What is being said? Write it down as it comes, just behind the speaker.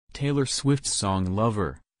Taylor Swift's song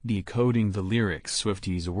Lover, decoding the lyrics.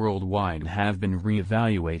 Swifties worldwide have been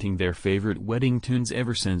re-evaluating their favorite wedding tunes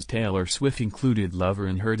ever since Taylor Swift included Lover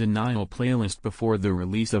in her Denial playlist before the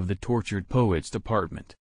release of the Tortured Poets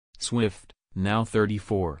Department. Swift, now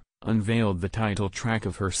 34, unveiled the title track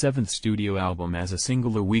of her seventh studio album as a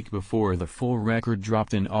single a week before the full record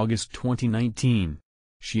dropped in August 2019.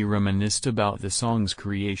 She reminisced about the song's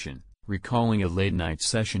creation, recalling a late-night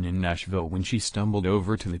session in Nashville when she stumbled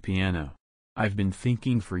over to the piano. "I've been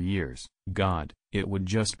thinking for years, God, it would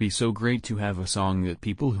just be so great to have a song that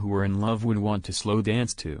people who were in love would want to slow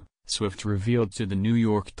dance to," Swift revealed to the New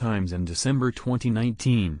York Times in December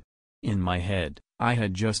 2019. "In my head, I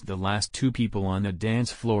had just the last two people on a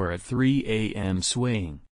dance floor at 3 a.m.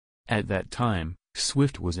 swaying." At that time,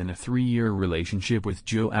 Swift was in a 3-year relationship with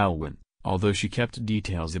Joe Alwyn, although she kept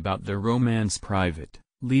details about their romance private,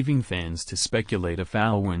 leaving fans to speculate if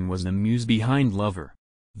Alwyn was the muse behind Lover.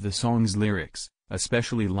 The song's lyrics,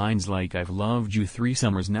 especially lines like "I've loved you 3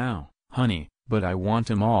 summers now, honey, but I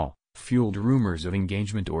want 'em all," fueled rumors of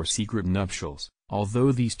engagement or secret nuptials,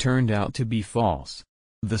 although these turned out to be false.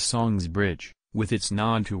 The song's bridge, with its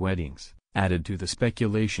nod to weddings, added to the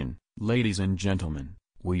speculation. "Ladies and gentlemen,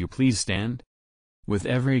 will you please stand? With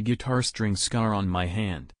every guitar string scar on my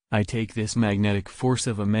hand, I take this magnetic force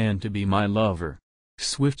of a man to be my lover."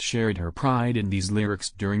 Swift shared her pride in these lyrics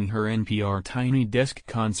during her NPR Tiny Desk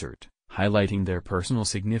concert, highlighting their personal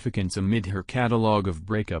significance amid her catalog of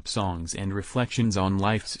breakup songs and reflections on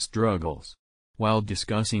life's struggles. While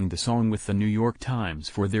discussing the song with the New York Times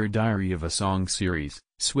for their Diary of a Song series,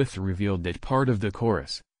 Swift revealed that part of the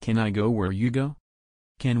chorus, "Can I go where you go?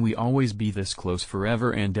 Can we always be this close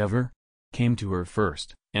forever and ever?" came to her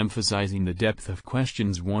first, emphasizing the depth of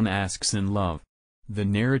questions one asks in love. The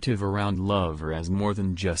narrative around Lover as more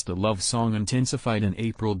than just a love song intensified in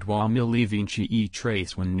April 2023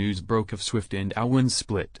 trace when news broke of Swift and Alwyn's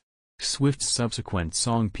split. Swift's subsequent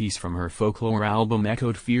song piece from her Folklore album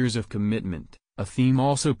echoed fears of commitment, a theme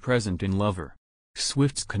also present in Lover.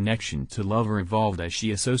 Swift's connection to Lover evolved as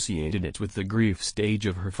she associated it with the grief stage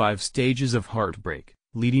of her 5 stages of heartbreak,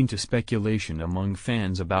 leading to speculation among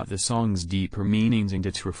fans about the song's deeper meanings and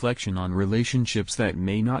its reflection on relationships that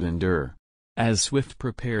may not endure. As Swift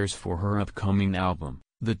prepares for her upcoming album,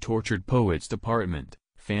 The Tortured Poets Department,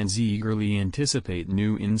 fans eagerly anticipate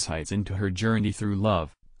new insights into her journey through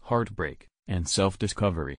love, heartbreak, and self-discovery.